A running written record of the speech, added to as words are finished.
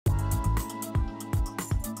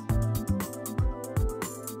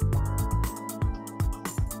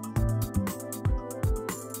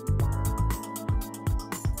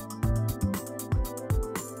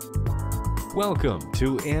Welcome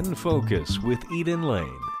to In Focus with Eden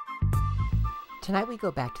Lane. Tonight we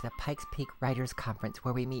go back to the Pikes Peak Writers Conference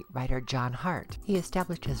where we meet writer John Hart. He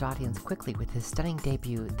established his audience quickly with his stunning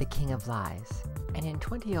debut, The King of Lies. And in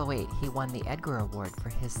 2008, he won the Edgar Award for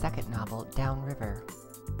his second novel, Downriver.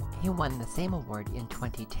 He won the same award in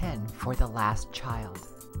 2010 for The Last Child.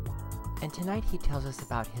 And tonight he tells us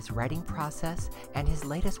about his writing process and his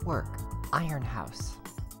latest work, Iron House.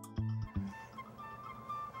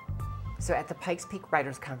 So at the Pikes Peak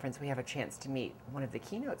Writers Conference, we have a chance to meet one of the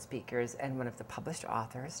keynote speakers and one of the published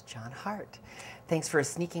authors, John Hart. Thanks for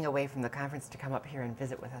sneaking away from the conference to come up here and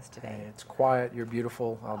visit with us today. Hey, it's quiet, you're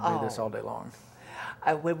beautiful, I'll do this all day long.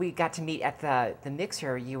 When we got to meet at the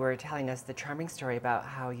Mixer, you were telling us the charming story about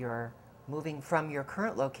how you're moving from your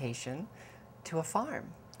current location to a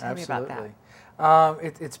farm. Tell me about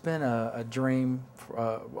that. It's been a dream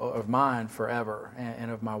of mine forever,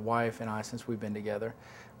 and of my wife and I since we've been together.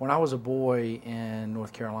 When I was a boy in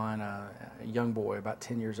North Carolina, a young boy, about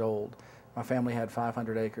 10 years old, my family had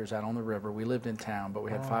 500 acres out on the river. We lived in town, but we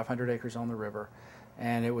had 500 acres on the river,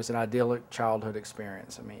 and it was an idyllic childhood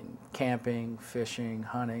experience. I mean, camping, fishing,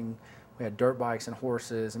 hunting. We had dirt bikes and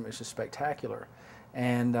horses, and it was just spectacular.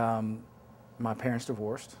 And my parents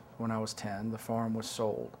divorced when I was 10. The farm was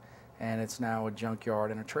sold, and it's now a junkyard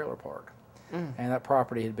and a trailer park. And that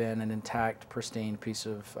property had been an intact, pristine piece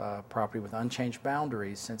of property with unchanged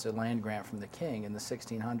boundaries since a land grant from the king in the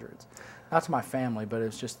 1600s. Not to my family, but it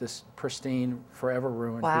was just this pristine, forever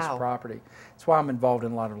ruined piece of property. That's why I'm involved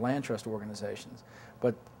in a lot of land trust organizations.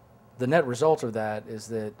 But the net result of that is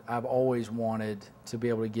that I've always wanted to be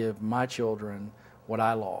able to give my children what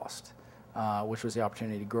I lost, which was the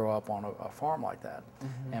opportunity to grow up on a farm like that.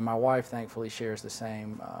 And my wife, thankfully, shares the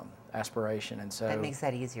same aspiration, and so that makes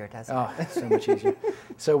that easier, doesn't it? Oh, so much easier.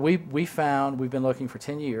 So we've been looking for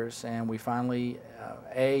 10 years, and we finally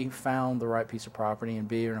A, found the right piece of property, and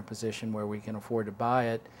B, are in a position where we can afford to buy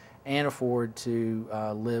it and afford to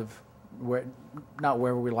live not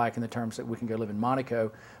wherever we like in the terms that we can go live in Monaco,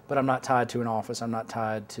 but I'm not tied to an office, I'm not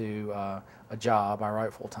tied to a job. I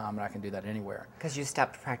write full time and I can do that anywhere. Because you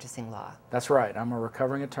stopped practicing law. That's right. I'm a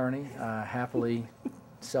recovering attorney, happily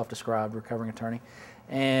self-described recovering attorney.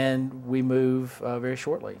 And we move very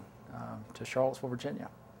shortly to Charlottesville, Virginia.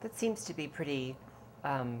 That seems to be pretty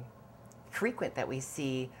frequent that we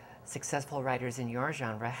see successful writers in your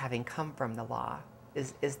genre having come from the law.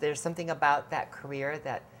 Is there something about that career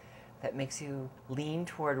that makes you lean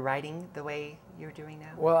toward writing the way you're doing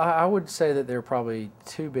now? Well, I would say that there are probably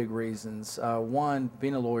two big reasons. One,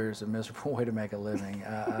 being a lawyer is a miserable way to make a living.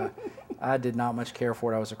 I did not much care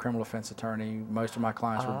for it. I was a criminal defense attorney. Most of my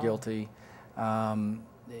clients were guilty.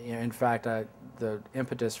 In fact, the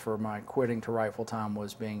impetus for my quitting to write full time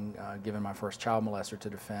was being given my first child molester to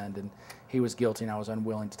defend, and he was guilty, and I was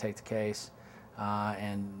unwilling to take the case.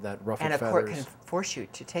 And that ruffled feathers. And a court can force you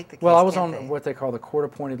to take the case. Well, I was on what they call the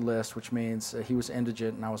court-appointed list, which means he was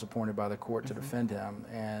indigent, and I was appointed by the court to defend him.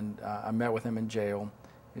 And I met with him in jail.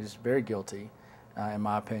 He was very guilty, in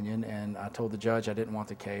my opinion. And I told the judge I didn't want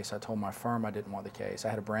the case. I told my firm I didn't want the case. I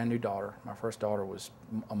had a brand new daughter. My first daughter was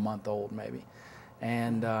a month old, maybe.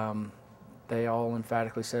 And they all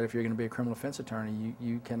emphatically said, if you're going to be a criminal defense attorney,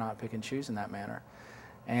 you cannot pick and choose in that manner.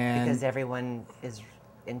 And because everyone is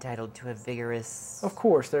entitled to a vigorous... Of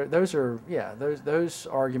course, those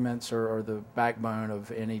arguments are the backbone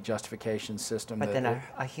of any justification system. But then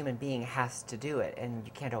a human being has to do it, and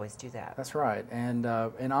you can't always do that. That's right. And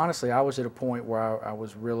honestly, I was at a point where I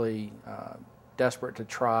was really desperate to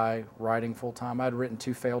try writing full time. I'd written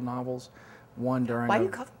 2 failed novels. One during... Why do you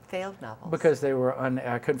call them failed novels? Because they were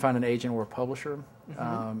I couldn't find an agent or a publisher.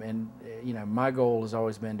 And you know, my goal has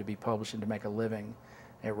always been to be published and to make a living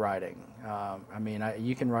at writing. I mean,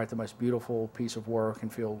 you can write the most beautiful piece of work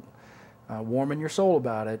and feel warm in your soul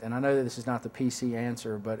about it. And I know that this is not the PC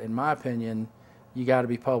answer, but in my opinion, you got to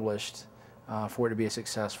be published for it to be a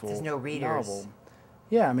successful There's no readers. novel.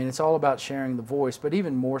 Yeah, I mean, it's all about sharing the voice, but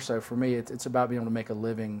even more so for me, it's about being able to make a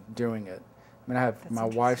living doing it. I mean, That's my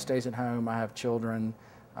wife stays at home, I have children,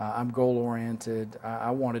 I'm goal-oriented.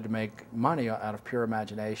 I wanted to make money out of pure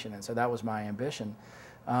imagination, and so that was my ambition.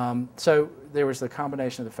 So there was the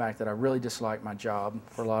combination of the fact that I really disliked my job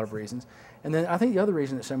for a lot of reasons. And then I think the other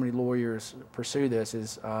reason that so many lawyers pursue this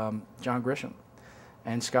is John Grisham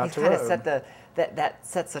and Scott Turow. Kind of set that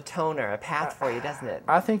sets a tone or a path for you, doesn't it?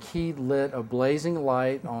 I think he lit a blazing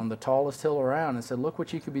light on the tallest hill around and said, look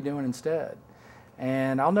what you could be doing instead.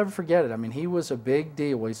 And I'll never forget it. I mean, he was a big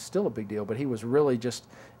deal. Well, he's still a big deal, but he was really just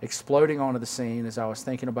exploding onto the scene as I was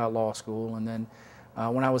thinking about law school. And then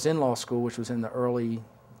when I was in law school, which was in the early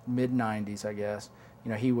mid-90s, I guess,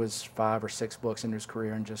 he was 5 or 6 books into his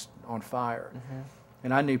career and just on fire.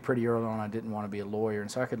 And I knew pretty early on I didn't want to be a lawyer, and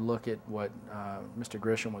so I could look at what Mr.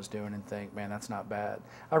 Grisham was doing and think, man, that's not bad.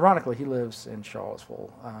 Ironically, he lives in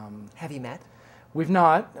Charlottesville. Have you met? We've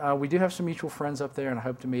not. We do have some mutual friends up there, and I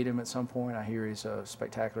hope to meet him at some point. I hear he's a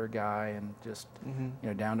spectacular guy and just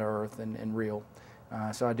down to earth and real.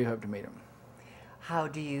 So I do hope to meet him. How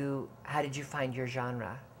did you find your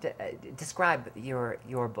genre? Describe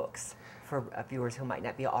your books for viewers who might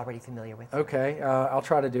not be already familiar with. Okay, I'll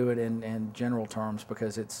try to do it in general terms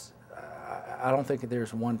because I don't think that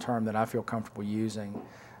there's one term that I feel comfortable using.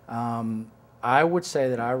 I would say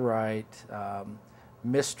that I write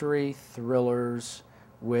mystery thrillers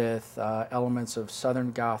with elements of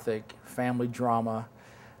Southern Gothic, family drama.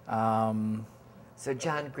 So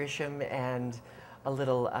John Grisham and a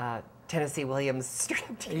little Tennessee Williams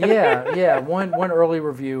strapped together. Yeah. One early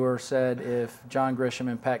reviewer said if John Grisham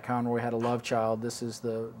and Pat Conroy had a love child, this is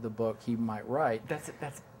the book he might write. That's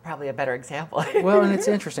probably a better example. Well, and it's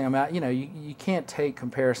interesting. I mean, you can't take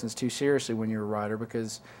comparisons too seriously when you're a writer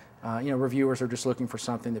because reviewers are just looking for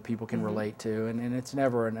something that people can relate to, and it's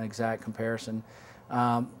never an exact comparison.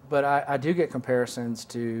 But I do get comparisons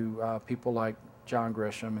to people like John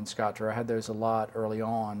Grisham and Scott Turow. I had those a lot early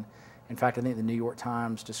on. In fact, I think the New York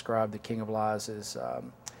Times described The King of Lies as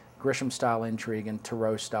Grisham-style intrigue and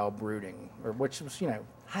Turow-style brooding, which was,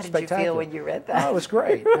 How did spectacular. you feel when you read that? Oh, it was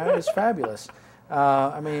great. It was fabulous.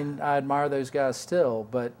 I mean, I admire those guys still,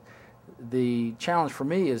 but the challenge for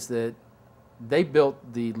me is that they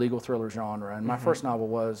built the legal thriller genre, and my first novel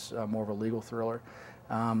was more of a legal thriller.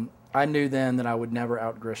 I knew then that I would never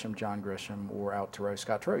out Grisham, John Grisham, or out Turow,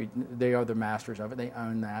 Scott Turow. They are the masters of it. They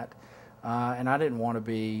own that. And I didn't want to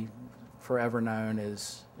be forever known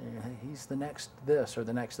as he's the next this or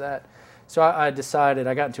the next that. So I decided,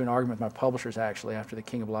 I got into an argument with my publishers actually after The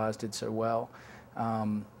King of Lies did so well.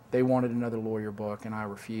 They wanted another lawyer book and I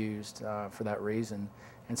refused for that reason.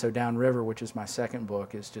 And so Downriver, which is my second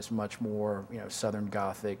book, is just much more Southern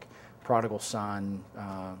Gothic, prodigal son.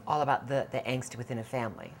 All about the angst within a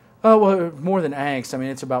family. Oh, well, more than angst. I mean,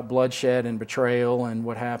 it's about bloodshed and betrayal and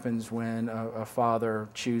what happens when a father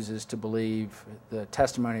chooses to believe the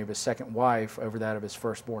testimony of his second wife over that of his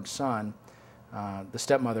firstborn son. The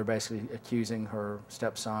stepmother basically accusing her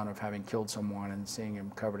stepson of having killed someone and seeing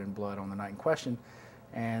him covered in blood on the night in question.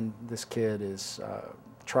 And this kid is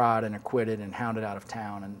tried and acquitted and hounded out of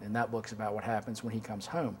town, and that book's about what happens when he comes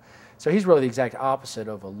home. So he's really the exact opposite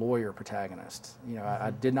of a lawyer protagonist. I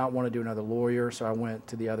did not want to do another lawyer, so I went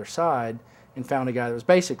to the other side and found a guy that was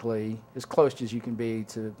basically as close as you can be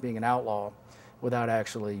to being an outlaw without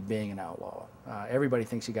actually being an outlaw. Everybody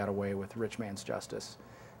thinks he got away with rich man's justice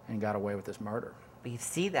and got away with this murder. We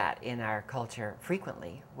see that in our culture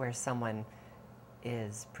frequently, where someone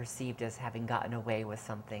is perceived as having gotten away with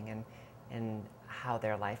something, and how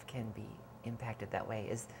their life can be impacted that way.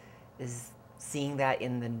 Is seeing that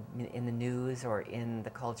in the news or in the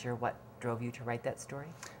culture what drove you to write that story?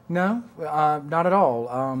 No, not at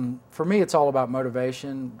all. For me, it's all about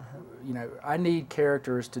motivation. I need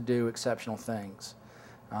characters to do exceptional things.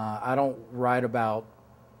 I don't write about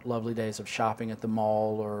lovely days of shopping at the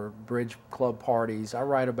mall or bridge club parties. I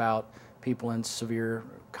write about people in severe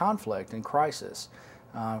conflict and crisis,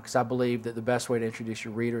 because I believe that the best way to introduce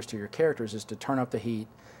your readers to your characters is to turn up the heat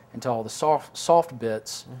until all the soft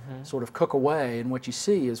bits sort of cook away, and what you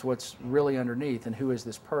see is what's really underneath and who is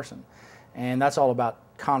this person. And that's all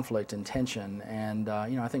about conflict and tension, and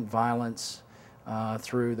I think violence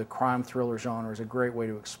through the crime thriller genre is a great way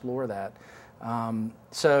to explore that.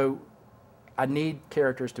 So I need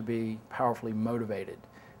characters to be powerfully motivated.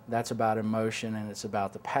 That's about emotion, and it's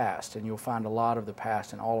about the past, and you'll find a lot of the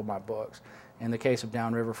past in all of my books. In the case of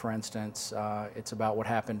Downriver, for instance, it's about what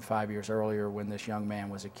happened 5 years earlier when this young man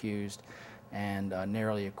was accused and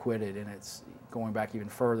narrowly acquitted, and it's going back even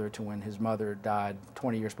further to when his mother died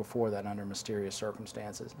 20 years before that under mysterious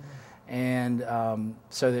circumstances. And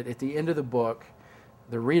so that at the end of the book,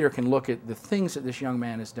 the reader can look at the things that this young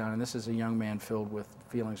man has done, and this is a young man filled with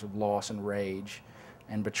feelings of loss and rage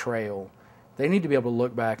and betrayal. They need to be able to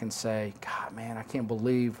look back and say, God, man, I can't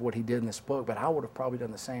believe what he did in this book, but I would have probably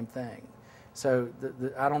done the same thing. So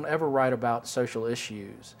I don't ever write about social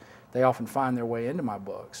issues. They often find their way into my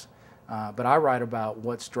books. But I write about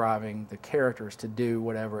what's driving the characters to do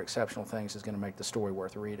whatever exceptional things is going to make the story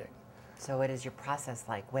worth reading. So what is your process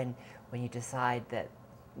like when you decide that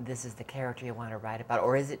this is the character you want to write about,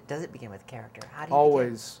 or does it begin with character? How do you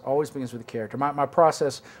always begins with the character. My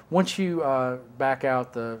process, once you back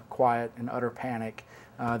out the quiet and utter panic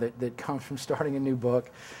that comes from starting a new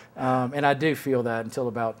book, and I do feel that until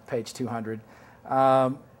about page 200.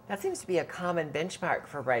 Now That seems to be a common benchmark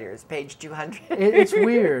for writers, page 200. It's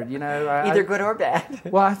weird, you know. Either good or bad.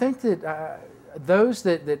 Well, I think that those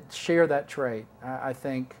that share that trait, I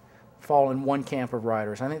think, fall in one camp of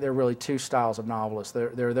writers. I think there are really two styles of novelists.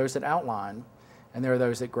 There are those that outline, and there are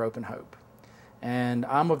those that grope and hope. And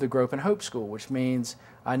I'm of the grope and hope school, which means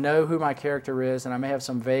I know who my character is, and I may have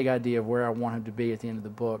some vague idea of where I want him to be at the end of the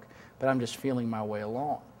book, but I'm just feeling my way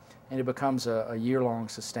along. And it becomes a year-long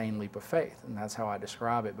sustained leap of faith, and that's how I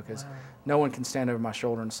describe it, because no one can stand over my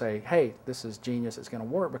shoulder and say, hey, this is genius, it's going to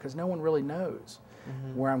work, because no one really knows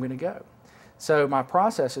where I'm going to go. So my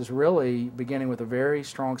process is really beginning with a very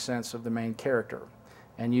strong sense of the main character,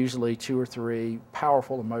 and usually 2 or 3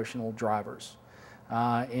 powerful emotional drivers.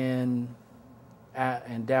 In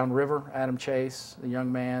Downriver, Adam Chase, the young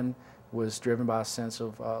man, was driven by a sense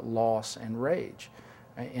of loss and rage.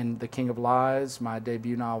 In The King of Lies, my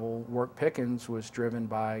debut novel, Work Pickens, was driven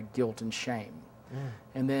by guilt and shame.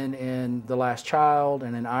 And then in The Last Child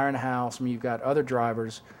and in Iron House, I mean, you've got other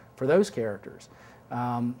drivers for those characters.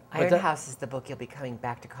 Iron House is the book you'll be coming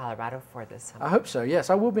back to Colorado for this summer. I hope so, yes.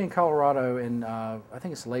 I will be in Colorado in, I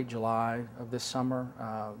think it's late July of this summer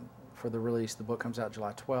for the release. The book comes out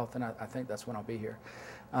July 12th, and I think that's when I'll be here.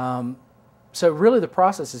 So really the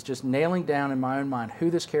process is just nailing down in my own mind who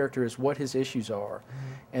this character is, what his issues are,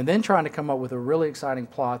 and then trying to come up with a really exciting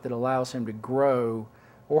plot that allows him to grow,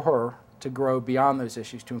 or her, to grow beyond those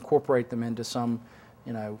issues, to incorporate them into some,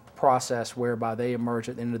 you know, process whereby they emerge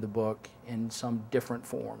at the end of the book in some different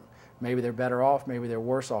form. Maybe they're better off, maybe they're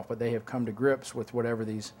worse off, but they have come to grips with whatever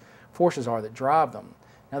these forces are that drive them.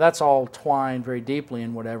 Now that's all twined very deeply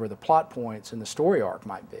in whatever the plot points and the story arc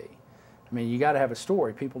might be. I mean, you got to have a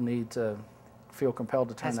story. People need to feel compelled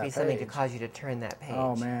to turn that page. Has to be something to cause you to turn that page.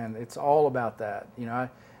 Oh man, it's all about that. You know,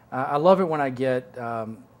 I love it when I get,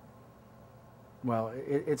 well,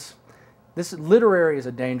 this literary is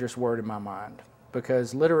a dangerous word in my mind,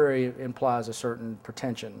 because literary implies a certain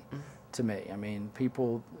pretension to me. I mean,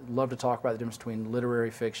 people love to talk about the difference between literary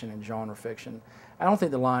fiction and genre fiction. I don't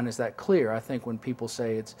think the line is that clear. I think when people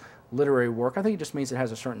say it's literary work, I think it just means it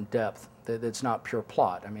has a certain depth, that it's not pure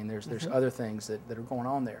plot. I mean, there's other things that are going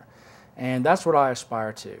on there. And that's what I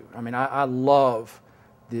aspire to. I mean, I love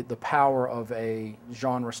the power of a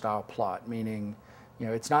genre-style plot, meaning, you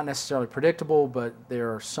know, it's not necessarily predictable, but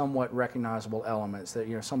there are somewhat recognizable elements that,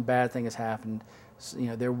 you know, some bad thing has happened, you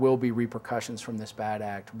know, there will be repercussions from this bad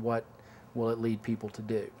act. What will it lead people to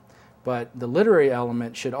do? But the literary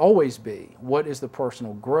element should always be, what is the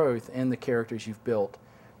personal growth in the characters you've built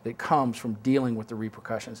that comes from dealing with the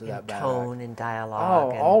repercussions of that bad act? Tone and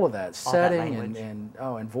dialogue. Oh, all of that. Setting that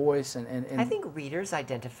and voice. And I think readers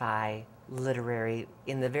identify literary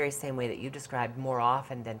in the very same way that you described more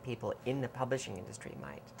often than people in the publishing industry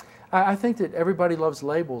might. I think that everybody loves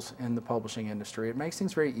labels in the publishing industry. It makes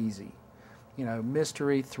things very easy. You know,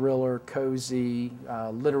 mystery, thriller, cozy,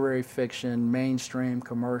 literary fiction, mainstream,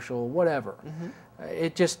 commercial, whatever.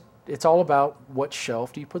 It's all about what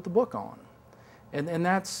shelf do you put the book on. And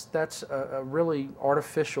that's a really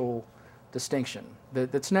artificial distinction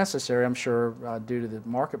that's necessary, I'm sure, due to the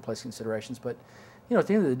marketplace considerations. But, you know, at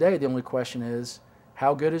the end of the day, the only question is,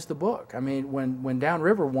 how good is the book? I mean, when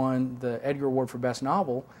Downriver won the Edgar Award for Best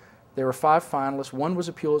Novel, there were 5 finalists. 1 was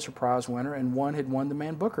a Pulitzer Prize winner, and 1 had won the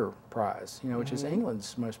Man Booker Prize, you know, which is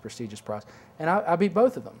England's most prestigious prize. And I beat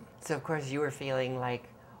both of them. So, of course, you were feeling like,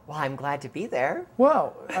 well, I'm glad to be there.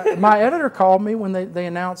 Well, my editor called me when they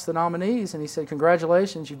announced the nominees, and he said,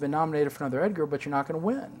 congratulations, you've been nominated for another Edgar, but you're not going to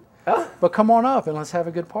win. But come on up and let's have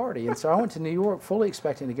a good party. And so I went to New York fully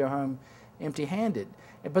expecting to go home empty-handed.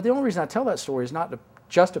 But the only reason I tell that story is not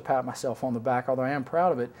just to pat myself on the back, although I am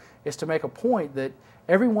proud of it, is to make a point that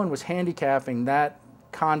everyone was handicapping that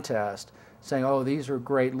contest, saying, oh, these are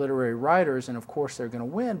great literary writers, and of course they're going to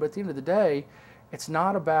win. But at the end of the day, it's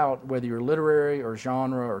not about whether you're literary or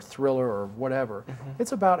genre or thriller or whatever.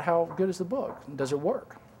 It's about how good is the book. Does it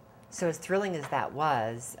work? So as thrilling as that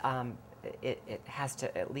was, it has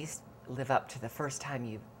to at least live up to the first time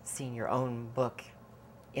you've seen your own book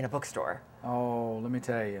in a bookstore. Oh, let me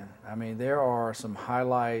tell you. I mean, there are some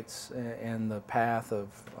highlights in the path of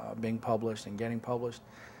being published and getting published.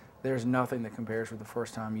 There's nothing that compares with the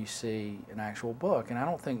first time you see an actual book. And I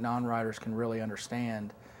don't think non-writers can really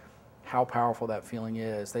understand how powerful that feeling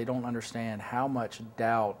is. They don't understand how much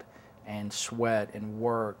doubt and sweat and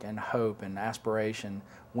work and hope and aspiration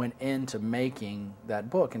went into making that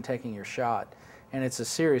book and taking your shot. And it's a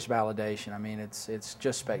serious validation. I mean, it's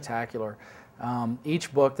just spectacular.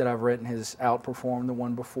 Each book that I've written has outperformed the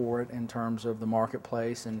one before it in terms of the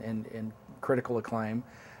marketplace and critical acclaim.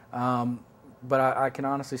 but I can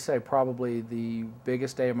honestly say probably the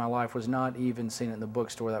biggest day of my life was not even seeing it in the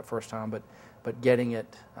bookstore that first time, but getting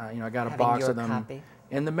it. You know, I got a box of them copy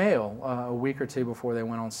in the mail a week or two before they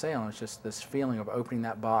went on sale. And it's just this feeling of opening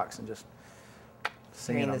that box and just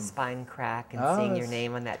seeing hearing them. the spine crack and Oh, seeing your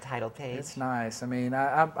name on that title page. It's nice. I mean,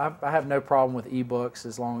 I have no problem with ebooks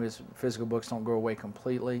as long as physical books don't go away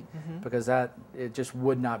completely, because it just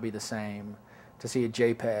would not be the same to see a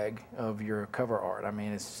JPEG of your cover art. I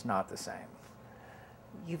mean, it's not the same.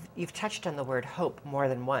 You've touched on the word hope more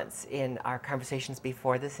than once in our conversations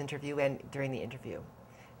before this interview and during the interview.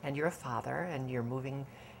 And you're a father, and you're moving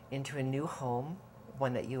into a new home,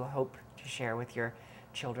 one that you hope to share with your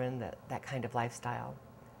children, that kind of lifestyle.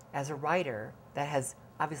 As a writer, that has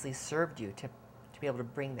obviously served you to be able to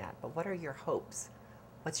bring that. But what are your hopes?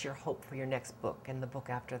 What's your hope for your next book and the book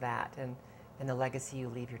after that, and the legacy you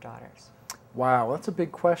leave your daughters? Wow, that's a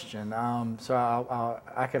big question. So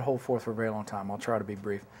I could hold forth for a very long time. I'll try to be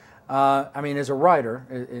brief. I mean, as a writer,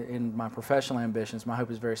 in my professional ambitions, my hope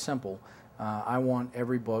is very simple. I want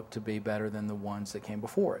every book to be better than the ones that came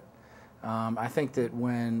before it. I think that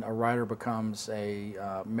when a writer becomes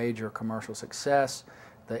a major commercial success,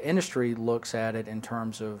 the industry looks at it in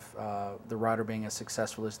terms of the writer being as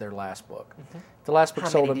successful as their last book. If the last book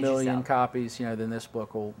sold 1 million copies, you know, then this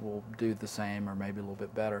book will do the same or maybe a little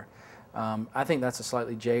bit better. I think that's a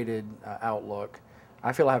slightly jaded outlook.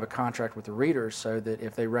 I feel I have a contract with the readers so that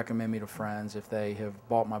if they recommend me to friends, if they have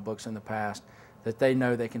bought my books in the past, that they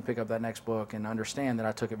know they can pick up that next book and understand that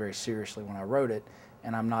I took it very seriously when I wrote it,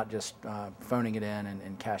 and I'm not just phoning it in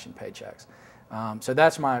and cashing paychecks. So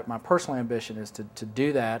that's my personal ambition, is to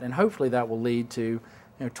do that, and hopefully that will lead to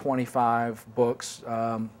 25 books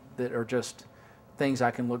that are just things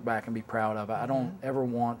I can look back and be proud of. I don't ever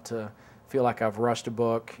want to feel like I've rushed a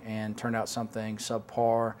book and turned out something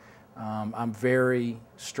subpar. I'm very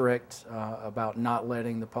strict about not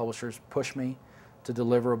letting the publishers push me to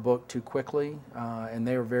deliver a book too quickly, and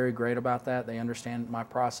they are very great about that. They understand my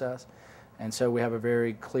process, and so we have a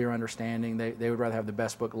very clear understanding. They would rather have the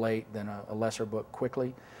best book late than a lesser book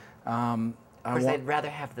quickly. Of course, they'd rather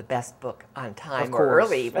have the best book on time or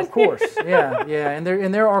early. Even. Of course, yeah, and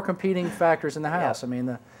there are competing factors in the house. Yeah. I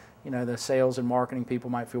mean, the sales and marketing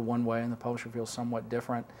people might feel one way, and the publisher feels somewhat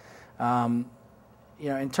different.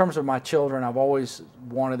 In terms of my children, I've always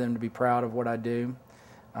wanted them to be proud of what I do.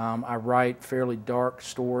 I write fairly dark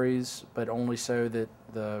stories, but only so that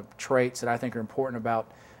the traits that I think are important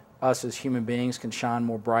about us as human beings can shine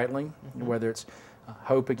more brightly, whether it's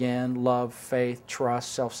hope again, love, faith,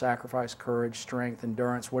 trust, self-sacrifice, courage, strength,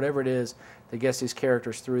 endurance, whatever it is that gets these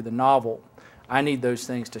characters through the novel. I need those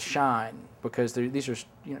things to shine, because these are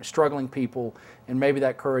struggling people, and maybe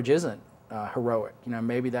that courage isn't heroic.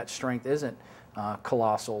 Maybe that strength isn't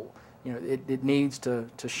colossal. It needs to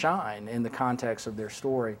shine in the context of their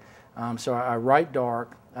story. So I write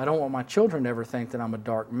dark. I don't want my children to ever think that I'm a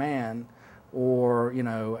dark man, or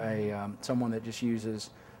someone that just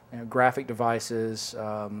uses graphic devices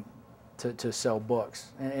to sell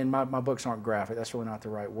books. And my books aren't graphic. That's really not the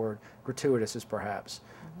right word. Gratuitous is perhaps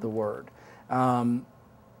the word.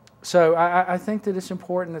 So I think that it's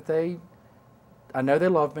important that I know they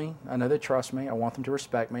love me. I know they trust me. I want them to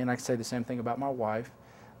respect me. And I can say the same thing about my wife.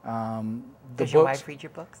 Does your wife read your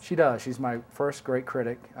books? She does. She's my first great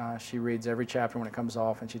critic. She reads every chapter when it comes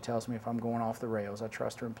off, and she tells me if I'm going off the rails. I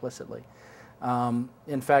trust her implicitly.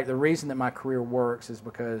 In fact, the reason that my career works is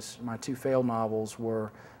because my 2 failed novels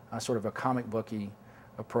were sort of a comic booky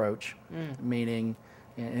approach, meaning,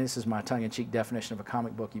 and this is my tongue-in-cheek definition of a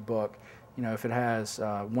comic booky book, if it has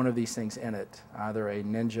one of these things in it, either a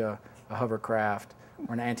ninja, a hovercraft,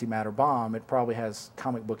 or an antimatter bomb, it probably has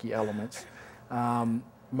comic booky elements.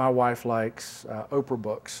 My wife likes Oprah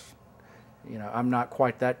books. I'm not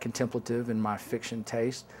quite that contemplative in my fiction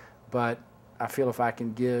taste, but I feel if I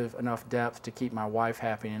can give enough depth to keep my wife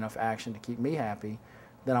happy and enough action to keep me happy,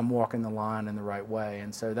 then I'm walking the line in the right way.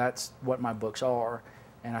 And so that's what my books are,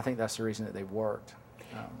 and I think that's the reason that they've worked.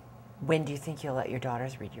 When do you think you'll let your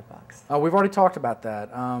daughters read your books? We've already talked about that.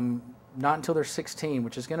 Not until they're 16,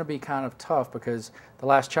 which is going to be kind of tough, because the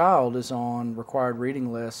last child is on required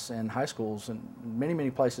reading lists in high schools and many,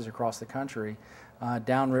 many places across the country.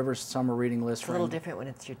 Downriver's summer reading list. It's a little different when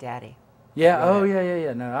it's your daddy. Yeah. Oh,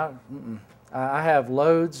 yeah. No, I have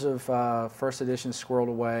loads of first editions squirreled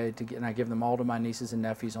away and I give them all to my nieces and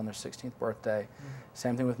nephews on their 16th birthday.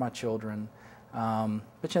 Same thing with my children.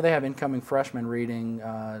 But they have incoming freshmen reading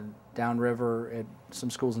downriver at some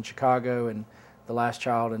schools in Chicago, and the last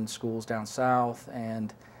child in schools down south,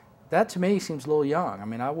 and that to me seems a little young. I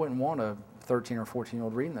mean, I wouldn't want a 13 or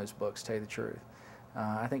 14-year-old reading those books, to tell you the truth.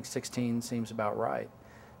 I think 16 seems about right.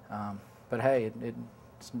 But hey,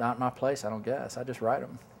 it's not my place, I don't guess. I just write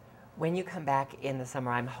them. When you come back in the summer,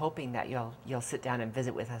 I'm hoping that you'll sit down and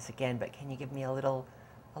visit with us again. But can you give me a little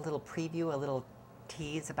preview, a little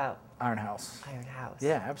tease about Iron House. Iron House?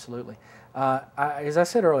 Yeah, absolutely. As I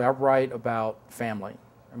said earlier, I write about family.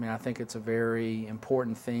 I mean, I think it's a very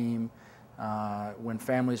important theme. When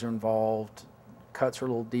families are involved, cuts are a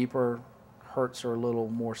little deeper, hurts are a little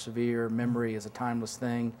more severe, memory is a timeless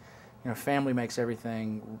thing. You know, family makes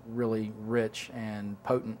everything really rich and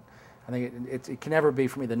potent. I think it can never be,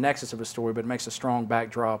 for me, the nexus of a story, but it makes a strong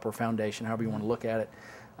backdrop or foundation, however you want to look at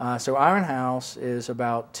it. So Iron House is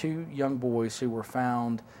about two young boys who were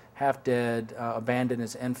found half dead, abandoned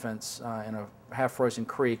as infants in a half-frozen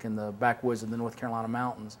creek in the backwoods of the North Carolina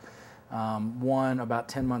mountains. One about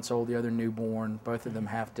 10 months old, the other newborn, both of them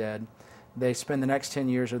half dead. They spend the next 10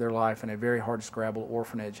 years of their life in a very hard-to-scrabble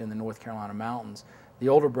orphanage in the North Carolina mountains. The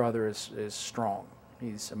older brother is strong.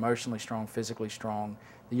 He's emotionally strong, physically strong.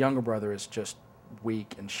 The younger brother is just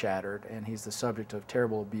weak and shattered, and he's the subject of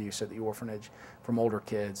terrible abuse at the orphanage from older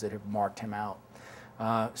kids that have marked him out.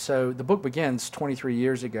 So the book begins 23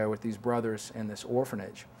 years ago with these brothers in this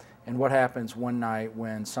orphanage. And what happens one night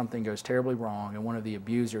when something goes terribly wrong and one of the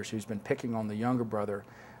abusers who's been picking on the younger brother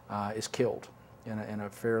is killed in a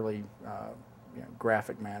fairly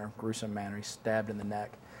graphic manner, gruesome manner. He's stabbed in the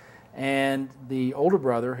neck. And the older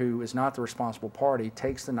brother, who is not the responsible party,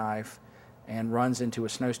 takes the knife and runs into a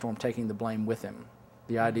snowstorm, taking the blame with him.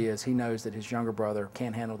 The idea is he knows that his younger brother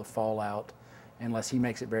can't handle the fallout unless he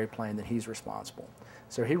makes it very plain that he's responsible.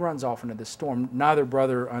 So he runs off into this storm. Neither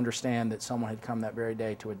brother understand that someone had come that very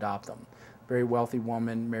day to adopt them. A very wealthy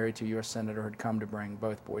woman married to a U.S. Senator had come to bring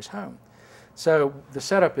both boys home. So the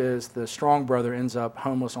setup is the strong brother ends up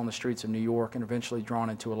homeless on the streets of New York and eventually drawn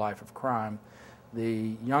into a life of crime.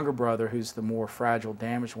 The younger brother, who's the more fragile,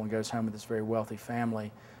 damaged one, goes home with this very wealthy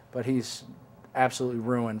family, but he's absolutely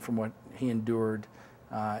ruined from what he endured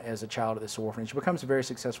as a child of this orphanage. He becomes a very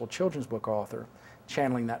successful children's book author,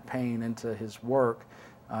 channeling that pain into his work,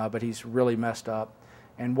 but he's really messed up.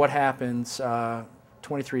 And what happens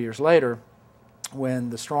 23 years later, when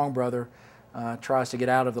the strong brother tries to get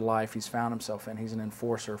out of the life he's found himself in? He's an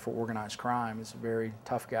enforcer for organized crime. He's a very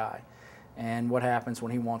tough guy. And what happens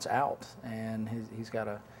when he wants out? And he's got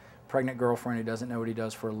a pregnant girlfriend who doesn't know what he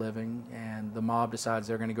does for a living, and the mob decides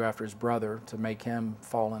they're going to go after his brother to make him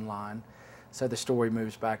fall in line. So the story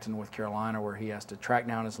moves back to North Carolina, where he has to track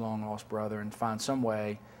down his long-lost brother and find some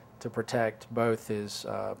way to protect both his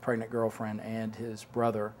pregnant girlfriend and his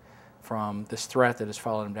brother from this threat that has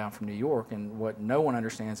followed him down from New York. And what no one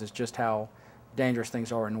understands is just how dangerous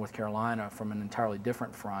things are in North Carolina from an entirely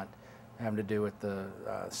different front, having to do with the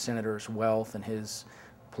senator's wealth and his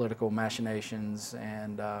political machinations,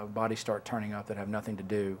 and bodies start turning up that have nothing to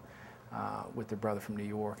do with their brother from New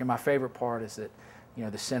York. And my favorite part is that, you know,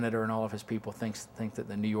 the senator and all of his people think that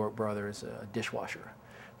the New York brother is a dishwasher.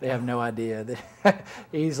 They have no idea that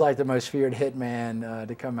he's like the most feared hitman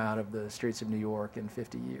to come out of the streets of New York in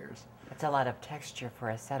 50 years. That's a lot of texture for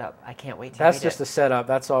a setup. I can't wait to That's read just it. a setup.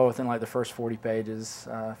 That's all within like the first 40 pages,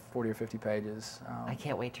 40 or 50 pages. I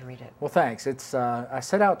can't wait to read it. Well, thanks. It's I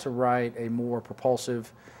set out to write a more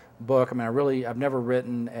propulsive book. I mean, I've never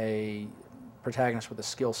written a protagonist with a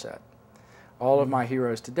skill set. All of my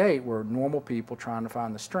heroes to date were normal people trying to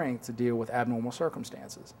find the strength to deal with abnormal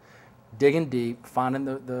circumstances, digging deep, finding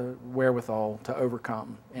the wherewithal to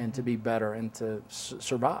overcome and to be better and to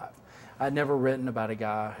survive. I'd never written about a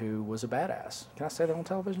guy who was a badass. Can I say that on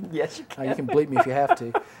television? Yes, you can. You can bleep me if you have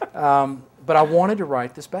to. But I wanted to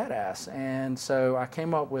write this badass, and so I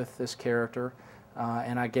came up with this character,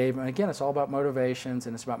 and I gave him, again, it's all about motivations,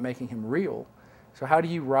 and it's about making him real. So how do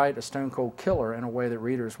you write a stone-cold killer in a way that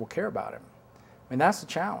readers will care about him? I mean, that's the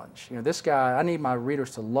challenge. You know, this guy, I need my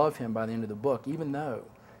readers to love him by the end of the book, even though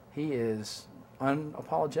he is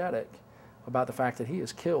unapologetic about the fact that he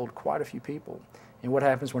has killed quite a few people. And what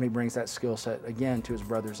happens when he brings that skill set again to his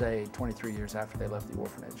brother's aid 23 years after they left the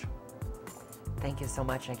orphanage. Thank you so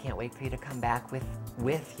much. I can't wait for you to come back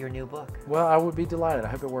with your new book. Well, I would be delighted. I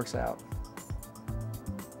hope it works out.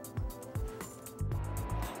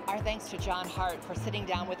 Our thanks to John Hart for sitting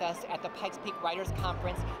down with us at the Pikes Peak Writers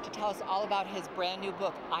Conference to tell us all about his brand new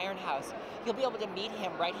book, Iron House. You'll be able to meet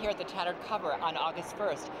him right here at the Tattered Cover on August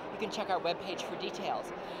 1st. You can check our webpage for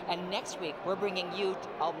details. And next week, we're bringing you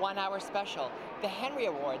a one-hour special, the Henry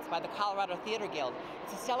Awards by the Colorado Theater Guild.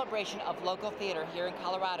 It's a celebration of local theater here in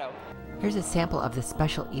Colorado. Here's a sample of the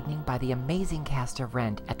special evening by the amazing cast of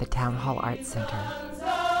Rent at the Town Hall Arts Center.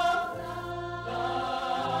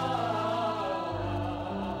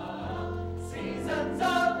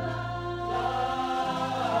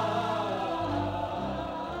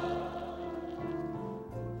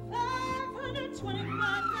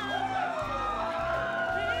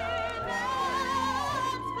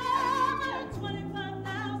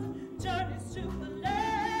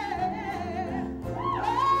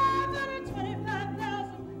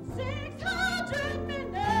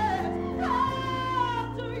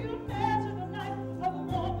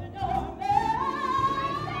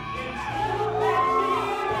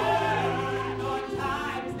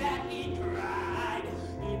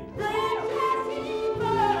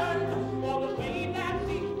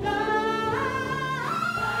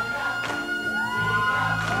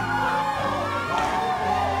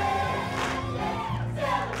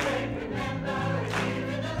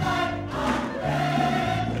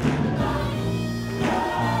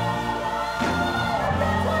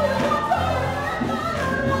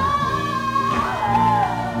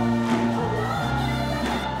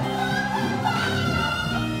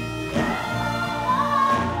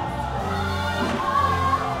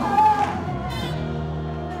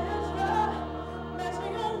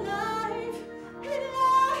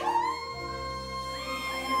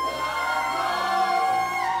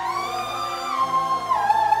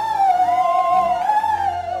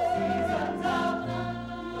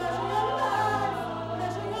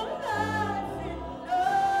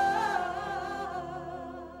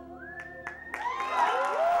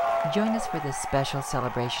 us for this special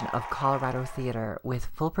celebration of Colorado theater with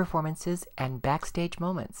full performances and backstage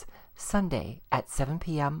moments, Sunday at 7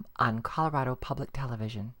 p.m. on Colorado Public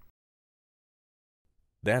Television.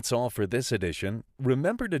 That's all for this edition.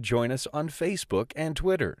 Remember to join us on Facebook and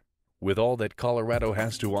Twitter. With all that Colorado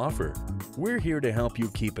has to offer, we're here to help you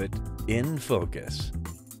keep it in focus.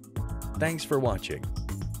 Thanks for watching.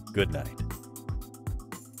 Good night.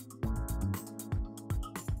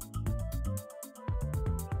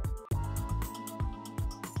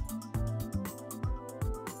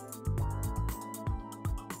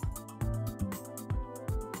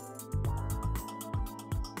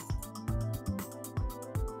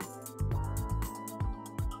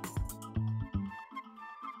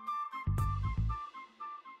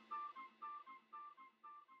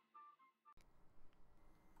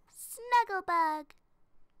 Snugglebug.